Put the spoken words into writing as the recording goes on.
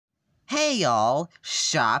Hey y'all,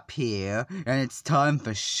 Shop here, and it's time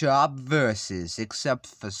for Shop Versus, except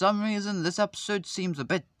for some reason this episode seems a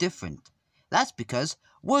bit different. That's because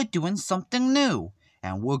we're doing something new,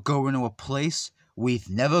 and we're going to a place we've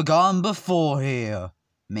never gone before here.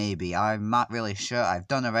 Maybe, I'm not really sure. I've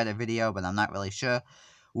done a Reddit video, but I'm not really sure.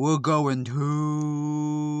 We're going to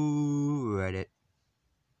Reddit.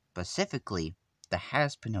 Specifically, the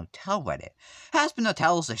Hazbin Hotel Reddit. Hazbin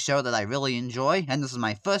Hotel is a show that I really enjoy, and this is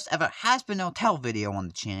my first ever Hazbin Hotel video on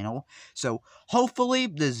the channel, so hopefully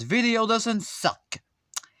this video doesn't suck.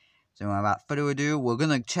 So without further ado, we're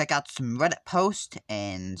gonna check out some Reddit posts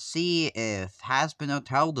and see if Hazbin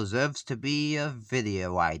Hotel deserves to be a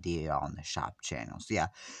video idea on the shop channel. So yeah,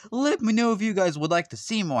 let me know if you guys would like to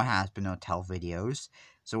see more Hazbin Hotel videos.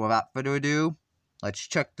 So without further ado, let's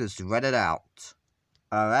check this Reddit out.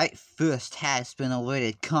 Alright, first Hazbin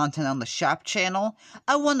alerted content on the shop channel.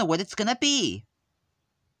 I wonder what it's gonna be.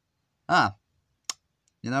 You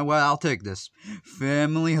know what, I'll take this.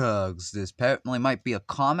 Family Hugs. This apparently might be a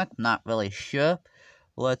comic, not really sure.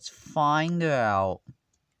 Let's find out.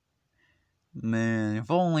 Man,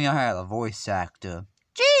 if only I had a voice actor.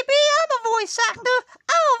 GB, I'm a voice actor.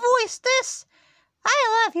 I'll voice this.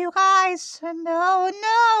 I love you guys. And oh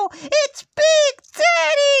no, it's Big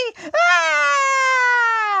Daddy!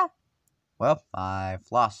 Ah! Well,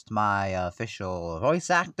 I've lost my official voice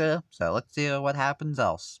actor, so let's see what happens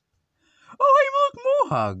else. Oh, hey, look,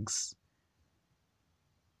 more hugs.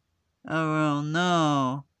 Oh,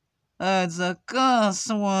 no. That's a cuss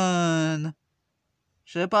one.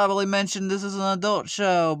 Should probably mention this is an adult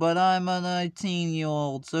show, but I'm a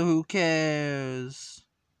 19-year-old, so who cares?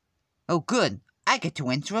 Oh, good. I get to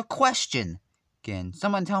answer a question. Can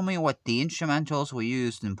someone tell me what the instrumentals were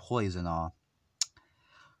used in Poison are?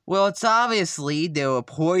 Well, it's obviously there were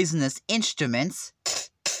poisonous instruments.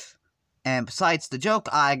 And besides the joke,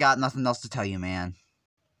 I got nothing else to tell you, man.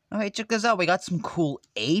 Alright, check this out. We got some cool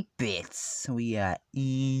 8-bits. We got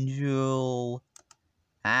Angel,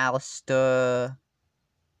 Alistair,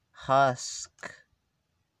 Husk,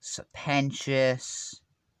 Serpentious,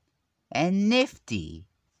 and Nifty.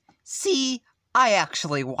 See, I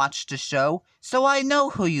actually watched the show, so I know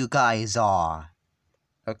who you guys are.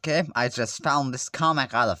 Okay, I just found this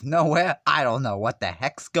comic out of nowhere. I don't know what the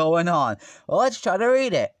heck's going on. Well, let's try to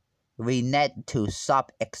read it. We need to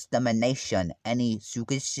stop extermination. Any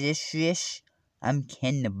superstitious? I'm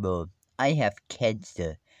cannibal. I have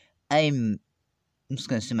cancer. I'm just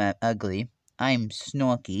gonna say I'm ugly. I'm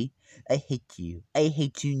snorky. I hate you. I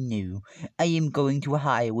hate you new. I am going to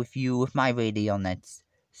hide with you with my radio nets.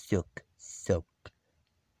 Soak.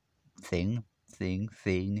 Thing.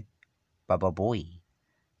 Baba boy.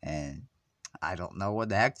 And I don't know what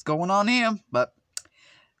the heck's going on here, but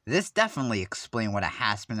this definitely explains what a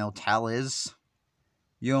Hazbin Hotel is.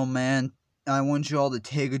 Yo, man, I want you all to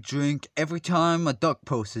take a drink every time a duck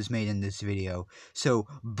post is made in this video. So,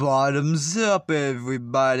 bottoms up,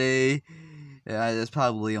 everybody. Yeah, it's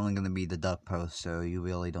probably only going to be the duck post, so you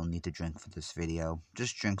really don't need to drink for this video.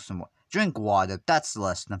 Just drink some water. Drink water. That's the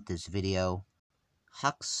lesson of this video.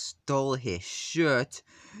 Huck stole his shirt.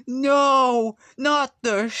 No, not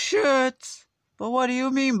the shirt. But what do you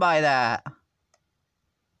mean by that?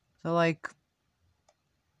 So, like,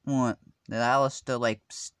 what? Did Alistair, like,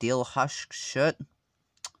 steal Husk's shirt?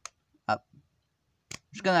 I'm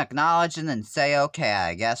just gonna acknowledge it and say okay,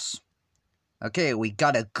 I guess. Okay, we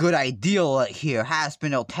got a good idea here.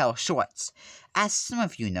 Hazbin Hotel shorts. As some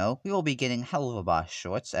of you know, we will be getting Helluva Boss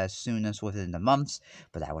shorts as soon as within the months,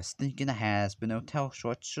 but I was thinking the Hazbin Hotel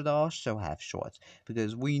shorts should also have shorts,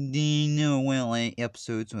 because we know well 8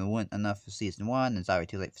 episodes weren't enough for Season 1, and it's already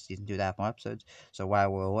too late for Season 2 to have more episodes, so while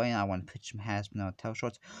we're waiting, I want to pitch some Hazbin Hotel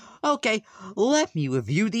shorts. Okay, let me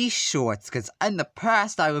review these shorts, because in the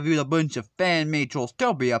past I reviewed a bunch of fan-made Trolls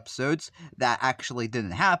Kirby episodes that actually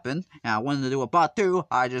didn't happen, and I wanted to do a part 2,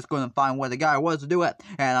 I just couldn't find where the guy was to do it,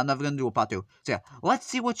 and I'm never gonna do a part 2. So yeah, let's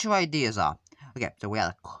see what your ideas are. Okay, so we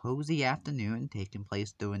had a cozy afternoon taking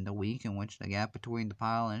place during the week in which the gap between the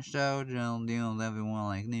pile and show, Jill deals everyone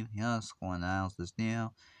like Nifty Husk, one else this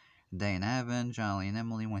deal. Day in heaven, Charlie and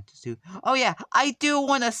Emily went to zoo. Oh yeah, I do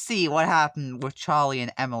want to see what happened with Charlie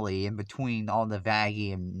and Emily in between all the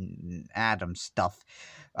Vaggie and Adam stuff.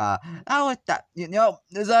 That, you know,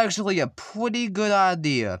 is actually a pretty good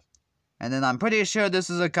idea. And then I'm pretty sure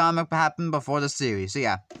this is a comic that happened before the series, so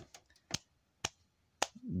yeah.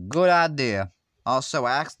 Good idea. Also,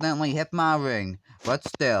 I accidentally hit my ring, but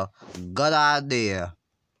still, good idea.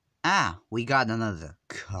 We got another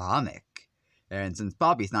comic. And since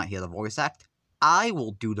Bobby's not here to voice act, I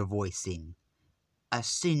will do the voicing. I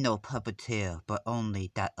see no puppeteer, but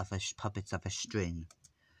only that of puppets of a string.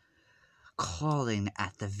 clawing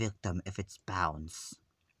at the victim if it bounds,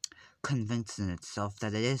 convincing itself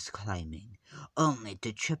that it is climbing, only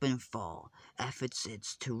to trip and fall as it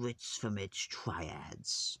sits to reach from its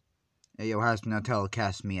triads. Hey, yo, Hazbin, now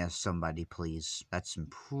telecast me as somebody, please. That's some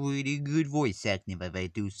pretty good voice acting, if I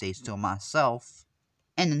do say so myself.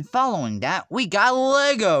 And then following that, we got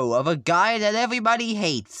Lego of a guy that everybody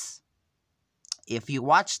hates. If you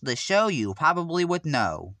watched the show, you probably would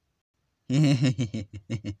know.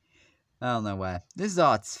 I don't know why. This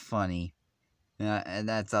art's funny. And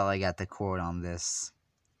that's all I got to quote on this.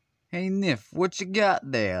 Hey, Nif, what you got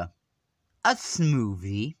there? A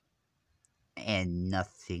smoothie. And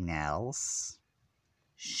nothing else.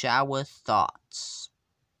 Shower thoughts.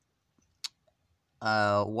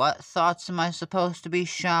 What thoughts am I supposed to be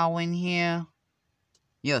showering here?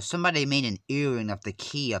 Yo, somebody made an earring of the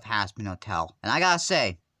key of Hazbin Hotel. And I gotta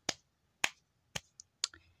say,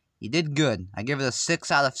 you did good. I give it a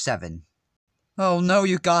 6 out of 7. Oh no,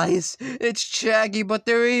 you guys. It's Shaggy, but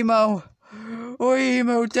they're emo. Or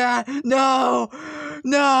emo dad. No!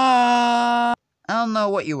 No! I don't know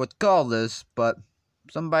what you would call this, but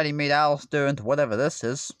somebody made Alistair into whatever this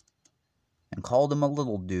is. And called him a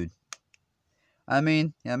little dude. I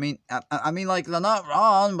mean, like, they're not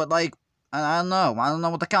wrong, but, like, I don't know. I don't know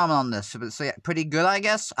what to comment on this. But it's pretty good, I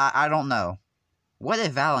guess? I don't know. What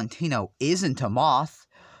if Valentino isn't a moth?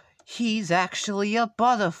 He's actually a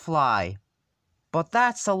butterfly. But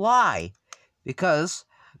that's a lie. Because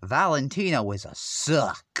Valentino is a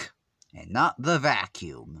suck. And not the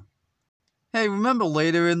vacuum. Hey, remember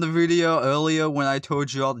later in the video earlier when I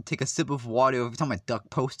told you all to take a sip of water every time a duck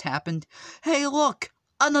post happened? Hey, look!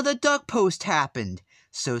 Another duck post happened!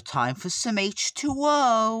 So time for some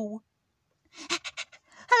H2O!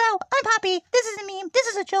 Hello, I'm Poppy. This is a meme. This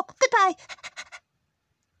is a joke. Goodbye.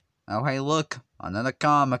 Oh, hey, look. Another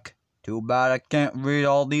comic. Too bad I can't read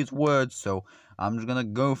all these words, so I'm just gonna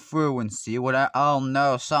go through and see what oh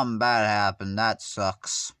no, something bad happened. That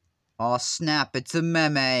sucks. Oh, snap, it's a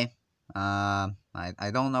meme. I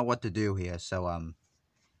don't know what to do here, so, Hey,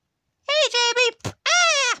 JB.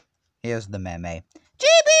 Ah! here's the meme. JB,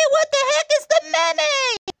 what the heck is the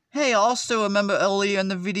meme? Hey, also remember earlier in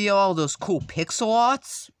the video all those cool pixel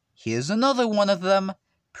arts? Here's another one of them.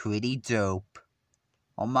 Pretty dope.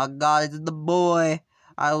 Oh my god, it's the boy.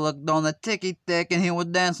 I looked on the ticky tick and he was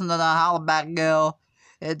dancing to the hollaback girl.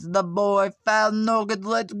 It's the boy, Fat Nuggets,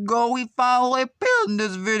 let's go. We finally appeared in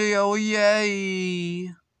this video,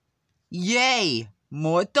 yay. Yay!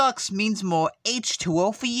 More ducks means more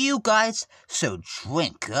H2O for you guys, so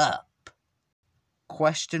drink up.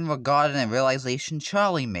 Question regarding a realization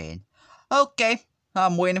Charlie made. Okay,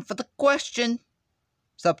 I'm waiting for the question.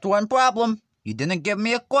 Except one problem. You didn't give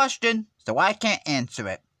me a question, so I can't answer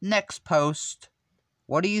it. Next post.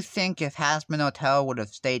 What do you think if Hazbin Hotel would have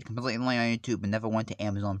stayed completely on YouTube and never went to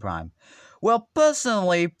Amazon Prime? Well,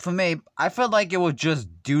 personally, for me, I felt like it would just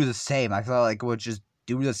do the same. I felt like it would just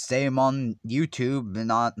do the same on YouTube and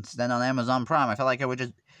not instead on Amazon Prime. I felt like it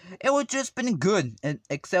would just been good.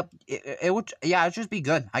 Except it would just be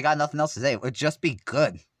good. I got nothing else to say. It would just be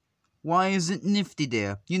good. Why isn't Nifty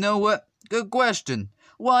there? You know what? Good question.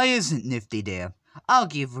 Why isn't Nifty there? I'll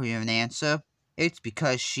give her an answer. It's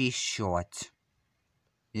because she's short.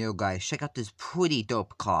 Yo guys, check out this pretty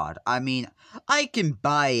dope card. I mean, I can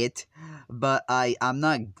buy it, but I'm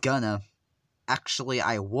not gonna. Actually,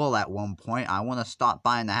 I will at one point. I want to start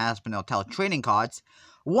buying the Hazbin Hotel trading cards.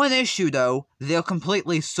 One issue though, they're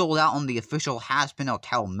completely sold out on the official Hazbin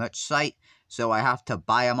Hotel merch site, so I have to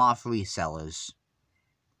buy them off resellers.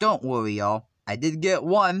 Don't worry y'all, I did get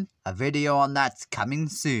one. A video on that's coming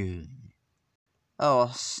soon. Oh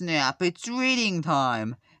snap, it's reading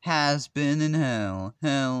time. Hazbin in hell.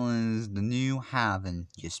 Hell is the new heaven.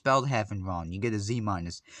 You spelled heaven wrong. You get a Z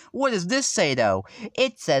minus. What does this say though?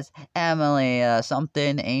 It says Emily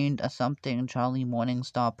something ain't a something Charlie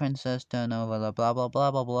Morningstar Princess turnover blah blah blah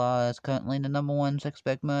blah blah is currently the #1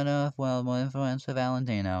 suspect murder well more influence of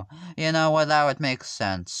Valentino. You know what, that would make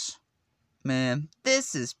sense. Man,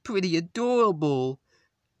 this is pretty adorable.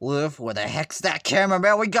 Liv, where the heck's that camera,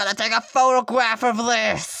 man? We gotta take a photograph of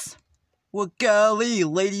this! Well, golly,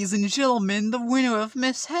 ladies and gentlemen, the winner of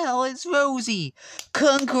Miss Hell is Rosie.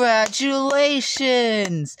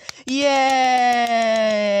 Congratulations! Yay!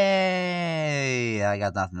 I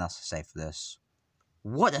got nothing else to say for this.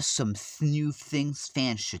 What are some new things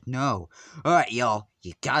fans should know? Alright, y'all,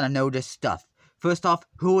 you gotta know this stuff. First off,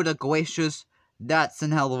 who are the Glaciers? That's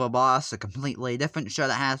an hell of a boss, a completely different show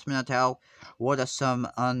that Hazbin Hotel. What are some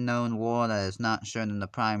unknown lore that is not shown in the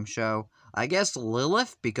Prime show? I guess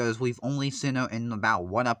Lilith, because we've only seen her in about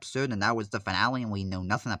one episode, and that was the finale, and we know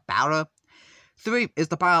nothing about her. 3 is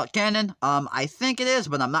the pilot cannon. I think it is,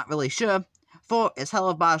 but I'm not really sure. 4 is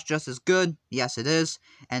Hellerbach just as good. Yes, it is.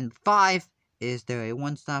 And 5 is there a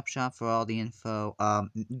one-stop shop for all the info?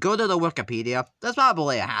 Go to the Wikipedia. There's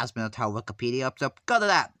probably a Hazbin Hotel Wikipedia, so go to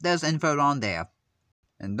that. There's info on there.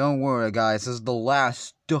 And don't worry, guys, this is the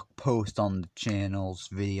last duck post on the channel's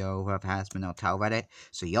video of Hazbin Hotel Reddit,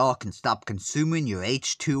 so y'all can stop consuming your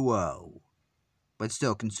H2O. But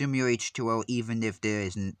still, consume your H2O even if there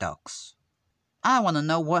isn't ducks. I want to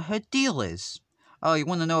know what her deal is. Oh, you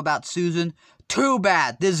want to know about Susan? Too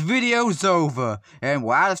bad, this video's over, and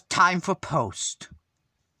we're out of time for post.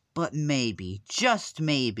 But maybe, just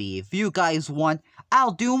maybe, if you guys want,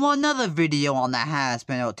 I'll do another video on the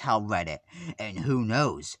Hazbin Hotel Reddit. And who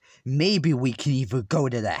knows, maybe we can even go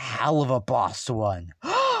to the hell of a boss one.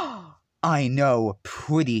 I know,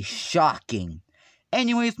 pretty shocking.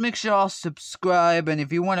 Anyways, make sure y'all subscribe, and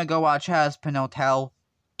if you want to go watch Hazbin Hotel,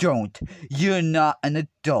 don't. You're not an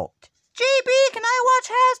adult. JB, can I watch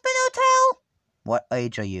Hazbin Hotel? What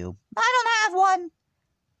age are you? I don't have one.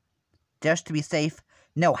 Just to be safe,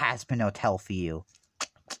 no Hazbin Hotel for you.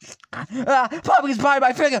 Puppy's biting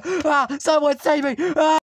my finger! Someone save me!